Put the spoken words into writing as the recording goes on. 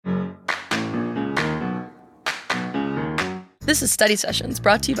This is Study Sessions,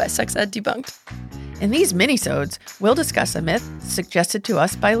 brought to you by Sex Ed Debunked. In these mini-sodes, we'll discuss a myth suggested to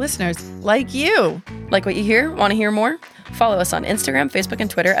us by listeners like you. Like what you hear? Want to hear more? Follow us on Instagram, Facebook, and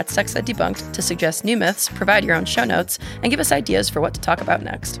Twitter at Sex Ed Debunked to suggest new myths, provide your own show notes, and give us ideas for what to talk about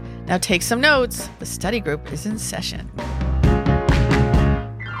next. Now take some notes. The study group is in session.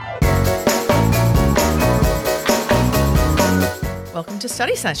 Welcome to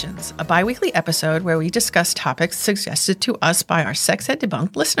Study Sessions, a bi-weekly episode where we discuss topics suggested to us by our Sex Ed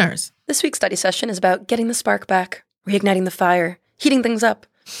Debunked listeners. This week's study session is about getting the spark back, reigniting the fire, heating things up.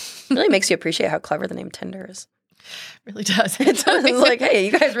 It really makes you appreciate how clever the name Tinder is. Really does. It's like, hey,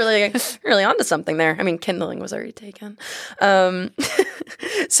 you guys really onto something there. I mean, kindling was already taken.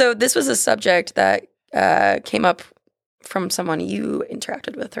 So this was a subject that came up from someone you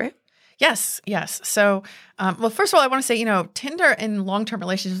interacted with, right? Yes. So, well, first of all, I want to say, Tinder in long-term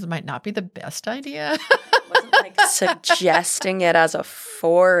relationships might not be the best idea. I wasn't suggesting it as a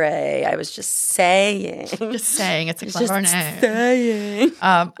foray. I was just saying. It's a clever name. Saying.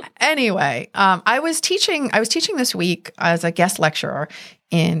 Anyway, I was teaching this week as a guest lecturer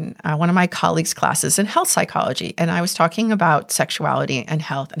in one of my colleagues' classes in health psychology. And I was talking about sexuality and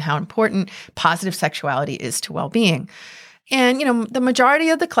health and how important positive sexuality is to well-being. And, the majority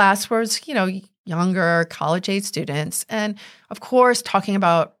of the class was, younger college-age students. And, of course, talking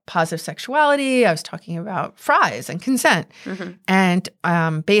about positive sexuality, I was talking about fries and consent. Mm-hmm.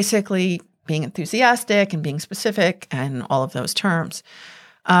 And basically being enthusiastic and being specific and all of those terms.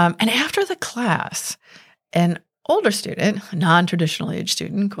 And after the class, an older student, a non-traditional age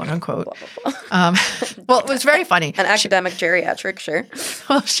student, quote unquote. Blah, blah, blah. Well, it was very funny. An academic geriatric, sure.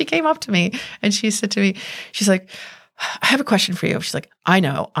 Well, she came up to me and she said to me, she's like, I have a question for you. She's like, I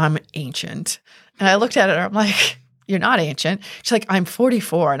know, I'm ancient. And I looked at her, I'm like, you're not ancient. She's like, I'm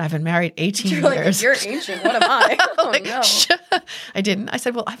 44 and I've been married 18 years. Like, you're ancient. What am I? Oh, no. I didn't. I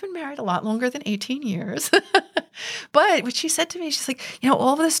said, well, I've been married a lot longer than 18 years. But what she said to me, she's like,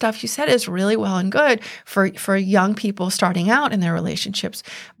 all of this stuff you said is really well and good for young people starting out in their relationships.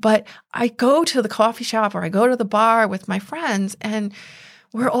 But I go to the coffee shop or I go to the bar with my friends and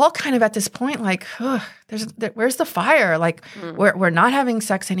we're all kind of at this point like, where's the fire? Like, we're not having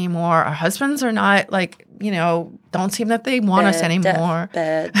sex anymore. Our husbands are not don't seem that they want us anymore.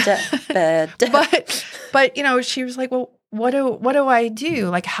 Bad death. But she was like, well, what do I do?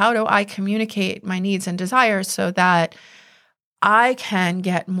 Like, how do I communicate my needs and desires so that I can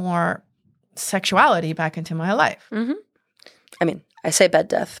get more sexuality back into my life? Mm-hmm. I mean, I say bed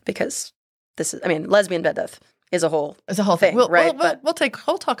death because lesbian bed death is a whole thing, right?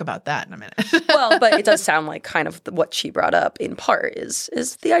 We'll talk about that in a minute. Well, but it does sound like kind of what she brought up in part is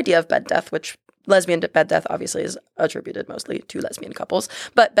the idea of bed death, which lesbian bed death obviously is attributed mostly to lesbian couples.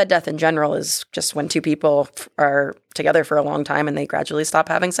 But bed death in general is just when two people are together for a long time and they gradually stop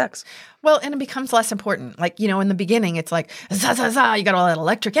having sex. Well, and it becomes less important. Like, in the beginning, it's like, za, za, za, you got all that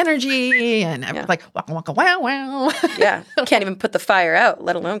electric energy and like, waka, waka, wow, wow. Yeah. Can't even put the fire out,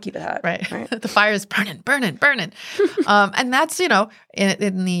 let alone keep it hot. Right. The fire is burning. And that's, in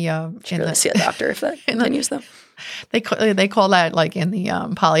the... Should really see a doctor if that continues, though. They call that, like, in the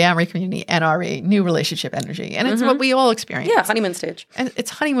polyamory community, NRE, new relationship energy. And it's what we all experience. Yeah, honeymoon stage. And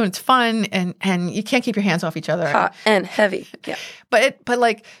it's honeymoon, it's fun, and you can't keep your hands off each other. Hot and heavy, yeah. But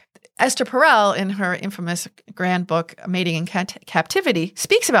like, Esther Perel, in her infamous grand book, Mating in Captivity,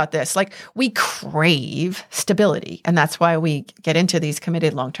 speaks about this. Like, we crave stability, and that's why we get into these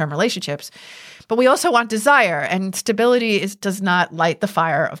committed long-term relationships. But we also want desire, and stability does not light the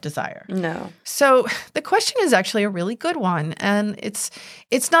fire of desire. No. So the question is actually a really good one, and it's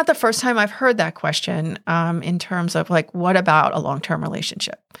not the first time I've heard that question in terms of, like, what about a long-term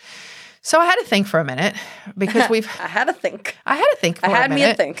relationship? So I had to think for a minute because I had to think. I had me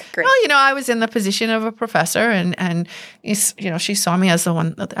a think. Great. Well, I was in the position of a professor, and she saw me as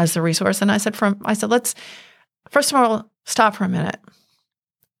the resource, and I said, let's first of all stop for a minute,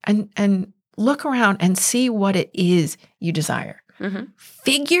 and look around and see what it is you desire. Mm-hmm.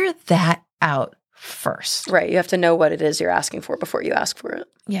 Figure that out first. Right. You have to know what it is you're asking for before you ask for it.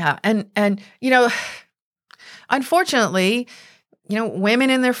 Yeah, and unfortunately, women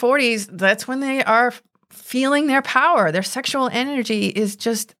in their 40s, that's when they are feeling their power. Their sexual energy is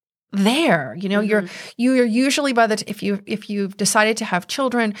just there. You're usually if you've decided to have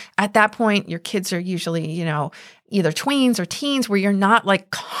children, at that point your kids are usually, either tweens or teens where you're not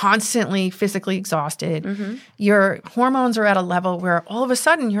like constantly physically exhausted. Mm-hmm. Your hormones are at a level where all of a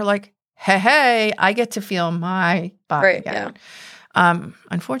sudden you're like, hey, I get to feel my body again. Yeah.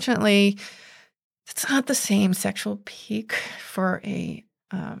 Unfortunately, it's not the same sexual peak for a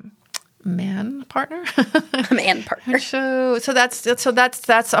man partner. Man partner. So that's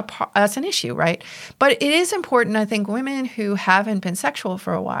an issue, right? But it is important. I think women who haven't been sexual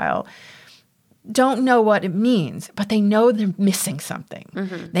for a while don't know what it means, but they know they're missing something.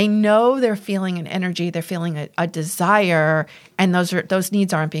 Mm-hmm. They know they're feeling an energy, they're feeling a desire, and those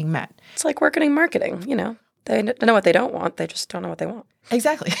needs aren't being met. It's like working in marketing. They know what they don't want. They just don't know what they want.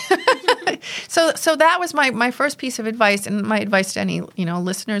 Exactly. So that was my first piece of advice, and my advice to any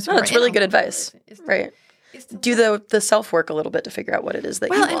listeners. No, that's really good advice. Right. Do the self work a little bit to figure out what it is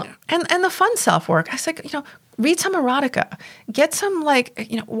that you want. And the fun self work. I was like, read some erotica, get some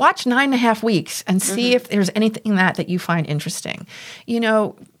watch 9.5 Weeks and see if there's anything that you find interesting.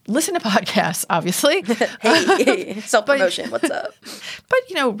 Listen to podcasts, obviously. Hey, self-promotion, what's up?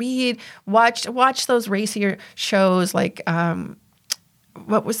 But, watch those racier shows like,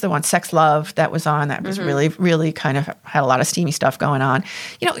 what was the one, Sex Love, that was on, that was really, really kind of had a lot of steamy stuff going on.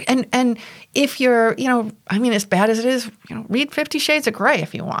 And if you're, as bad as it is, read 50 Shades of Grey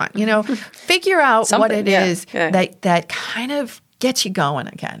if you want, figure out what it is that kind of gets you going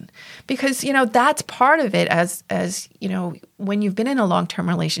again. Because, that's part of it as when you've been in a long-term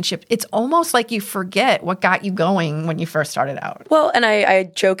relationship, it's almost like you forget what got you going when you first started out. Well, and I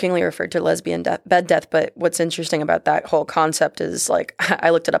jokingly referred to lesbian bed death, but what's interesting about that whole concept is I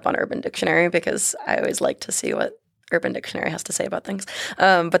looked it up on Urban Dictionary because I always like to see what Urban Dictionary has to say about things.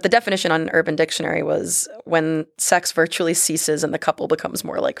 But the definition on Urban Dictionary was when sex virtually ceases and the couple becomes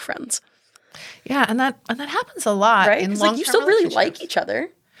more like friends. Yeah, and that happens a lot, right? In long-term you still really like each other.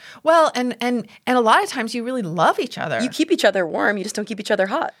 Well, and a lot of times you really love each other. You keep each other warm. You just don't keep each other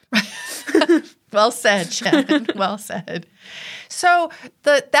hot. Well said, Jen. Well said. So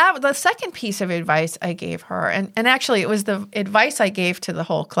the second piece of advice I gave her, and actually it was the advice I gave to the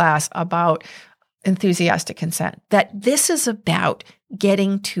whole class about enthusiastic consent, that this is about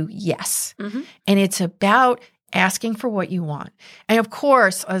getting to yes, and it's about asking for what you want. And of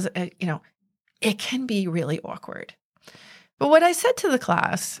course, as it can be really awkward. But what I said to the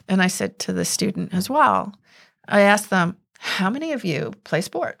class, and I said to the student as well, I asked them, how many of you play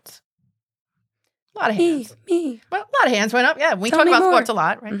sports? A lot of hands. Me. Well, a lot of hands went up. Yeah, we talk about sports a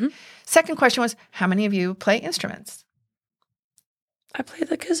lot, right? Mm-hmm. Second question was, how many of you play instruments? I play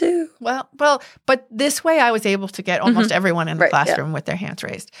the kazoo. Well, but this way I was able to get almost everyone in the classroom with their hands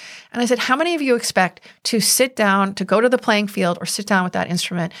raised. And I said, how many of you expect to sit down, to go to the playing field or sit down with that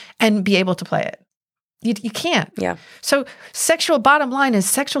instrument and be able to play it? You can't. Yeah. So bottom line is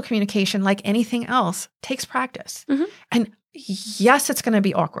sexual communication, like anything else, takes practice. Mm-hmm. And yes, it's going to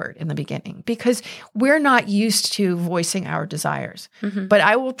be awkward in the beginning because we're not used to voicing our desires. Mm-hmm. But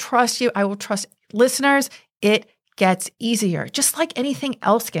I will trust you. I will trust listeners. It gets easier, just like anything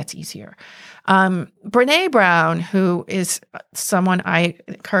else gets easier. Brené Brown, who is someone I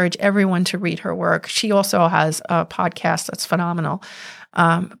encourage everyone to read her work. She also has a podcast that's phenomenal.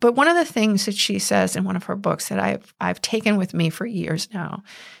 But one of the things that she says in one of her books that I've taken with me for years now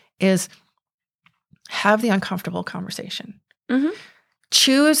is have the uncomfortable conversation. Mm-hmm.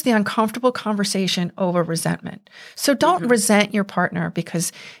 Choose the uncomfortable conversation over resentment. So don't resent your partner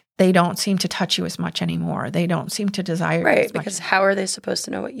because they don't seem to touch you as much anymore. They don't seem to desire you as much. Because how are they supposed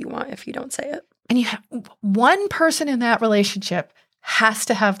to know what you want if you don't say it? And you have one person in that relationship has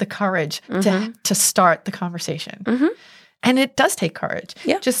to have the courage to start the conversation. Mm-hmm. And it does take courage.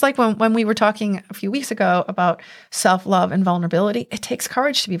 Yeah. Just like when we were talking a few weeks ago about self-love and vulnerability, it takes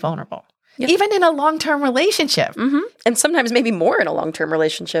courage to be vulnerable. Yep. Even in a long-term relationship. Mm-hmm. And sometimes maybe more in a long-term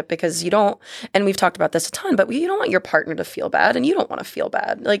relationship because you don't, and we've talked about this a ton, but you don't want your partner to feel bad and you don't want to feel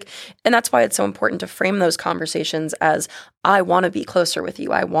bad. And that's why it's so important to frame those conversations as, I want to be closer with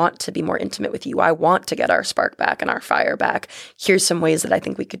you. I want to be more intimate with you. I want to get our spark back and our fire back. Here's some ways that I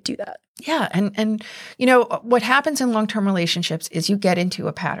think we could do that. Yeah. And what happens in long-term relationships is you get into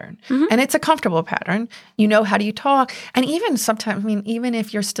a pattern and it's a comfortable pattern. How do you talk? And even sometimes, even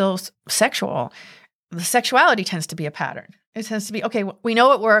if you're still sexual, the sexuality tends to be a pattern. It tends to be, okay, we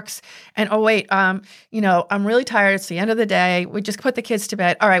know it works. And, oh, wait, I'm really tired. It's the end of the day. We just put the kids to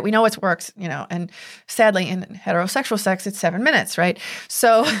bed. All right, we know it works, and sadly in heterosexual sex, it's 7 minutes, right?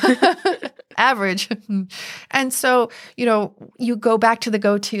 So average. And so, you go back to the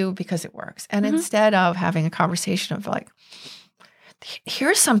go-to because it works. And instead of having a conversation of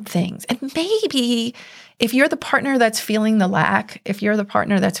here's some things. And maybe if you're the partner that's feeling the lack, if you're the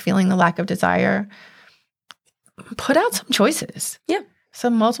partner that's feeling the lack of desire, put out some choices. Yeah. It's a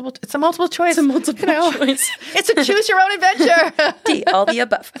multiple choice. It's a multiple choice. It's a choose your own adventure. D, all the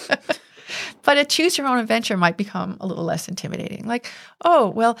above. But a choose your own adventure might become a little less intimidating. Like, oh,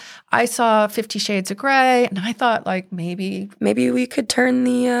 well, I saw 50 Shades of Grey, and I thought like maybe we could turn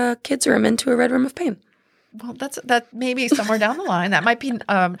the kids' room into a red room of pain. Well, that maybe somewhere down the line. That might be,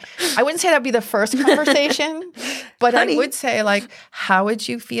 I wouldn't say that'd be the first conversation, but Honey. I would say like, how would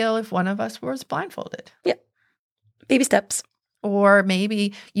you feel if one of us was blindfolded? Yeah. Baby steps. Or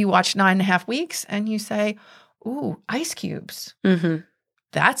maybe you watch 9.5 Weeks and you say, ooh, ice cubes. Mm-hmm.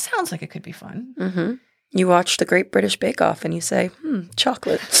 That sounds like it could be fun. Mm-hmm. You watch The Great British Bake Off and you say,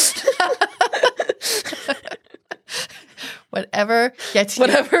 chocolate. Whatever gets you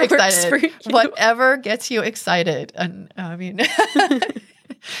excited. Whatever gets you excited. And I mean,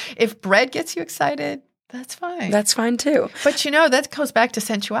 if bread gets you excited, that's fine. That's fine too. But that goes back to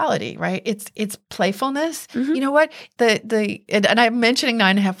sensuality, right? It's playfulness. Mm-hmm. You know what? And I'm mentioning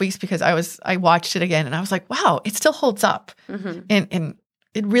 9.5 Weeks because I watched it again and I was like, wow, it still holds up. Mm-hmm. And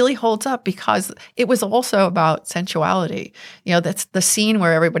it really holds up because it was also about sensuality. That's the scene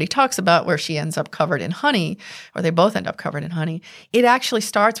where everybody talks about where she ends up covered in honey, or they both end up covered in honey. It actually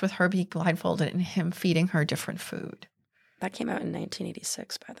starts with her being blindfolded and him feeding her different food. That came out in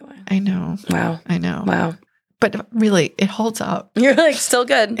 1986, by the way. I know. Wow. I know. Wow. But really, it holds up. You're like, still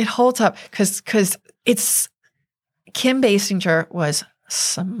good. It holds up because it's Kim Basinger was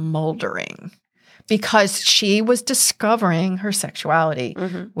smoldering because she was discovering her sexuality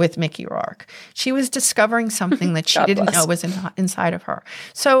with Mickey Rourke. She was discovering something that she didn't know was inside of her.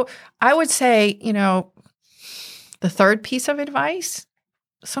 So I would say, the third piece of advice,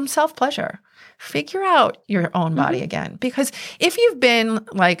 some self-pleasure. Figure out your own body again. Because if you've been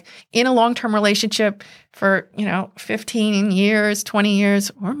like in a long-term relationship for, 15 years, 20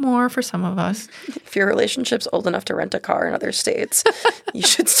 years or more for some of us. If your relationship's old enough to rent a car in other states, you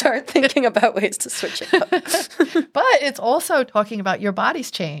should start thinking about ways to switch it up. But it's also talking about your body's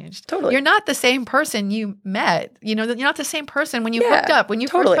changed. Totally. You're not the same person you met. You're not the same person when you hooked up, when you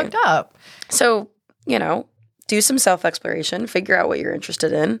first hooked up. So, do some self-exploration, figure out what you're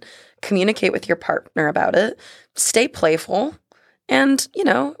interested in, communicate with your partner about it, stay playful, and,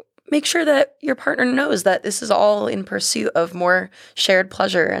 make sure that your partner knows that this is all in pursuit of more shared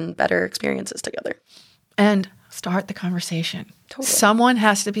pleasure and better experiences together. And start the conversation. Totally. Someone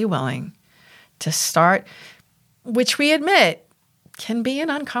has to be willing to start, which we admit can be an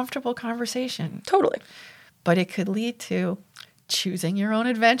uncomfortable conversation. Totally. But it could lead to choosing your own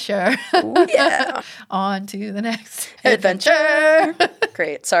adventure. Ooh, yeah. On to the next adventure.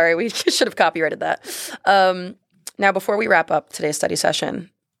 Great. Sorry, we should have copyrighted that. Now, before we wrap up today's study session,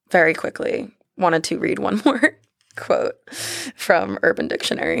 very quickly, wanted to read one more quote from Urban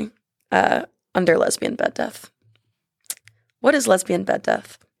Dictionary under lesbian bed death. What is lesbian bed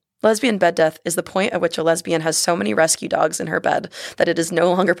death? Lesbian bed death is the point at which a lesbian has so many rescue dogs in her bed that it is no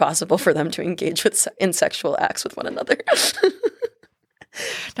longer possible for them to engage in sexual acts with one another.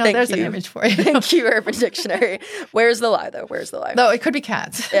 No, there's an image for you. Thank you, Urban Dictionary. Where's the lie, though? Where's the lie? No, it could be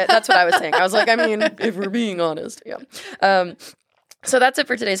cats. Yeah, that's what I was saying. I was like, if we're being honest. Yeah. So that's it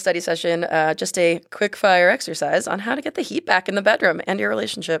for today's study session. Just a quick fire exercise on how to get the heat back in the bedroom and your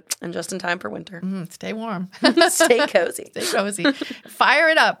relationship, and just in time for winter. Stay warm. Stay cozy. Stay cozy. Fire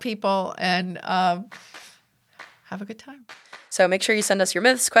it up, people, and have a good time. So make sure you send us your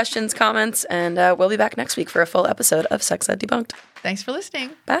myths, questions, comments, and we'll be back next week for a full episode of Sex Ed Debunked. Thanks for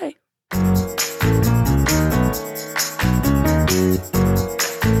listening. Bye.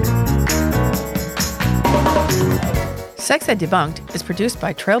 Sex Ed Debunked is produced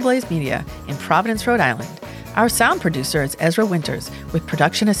by Trailblaze Media in Providence, Rhode Island. Our sound producer is Ezra Winters, with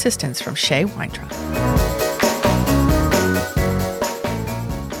production assistance from Shay Weintraub.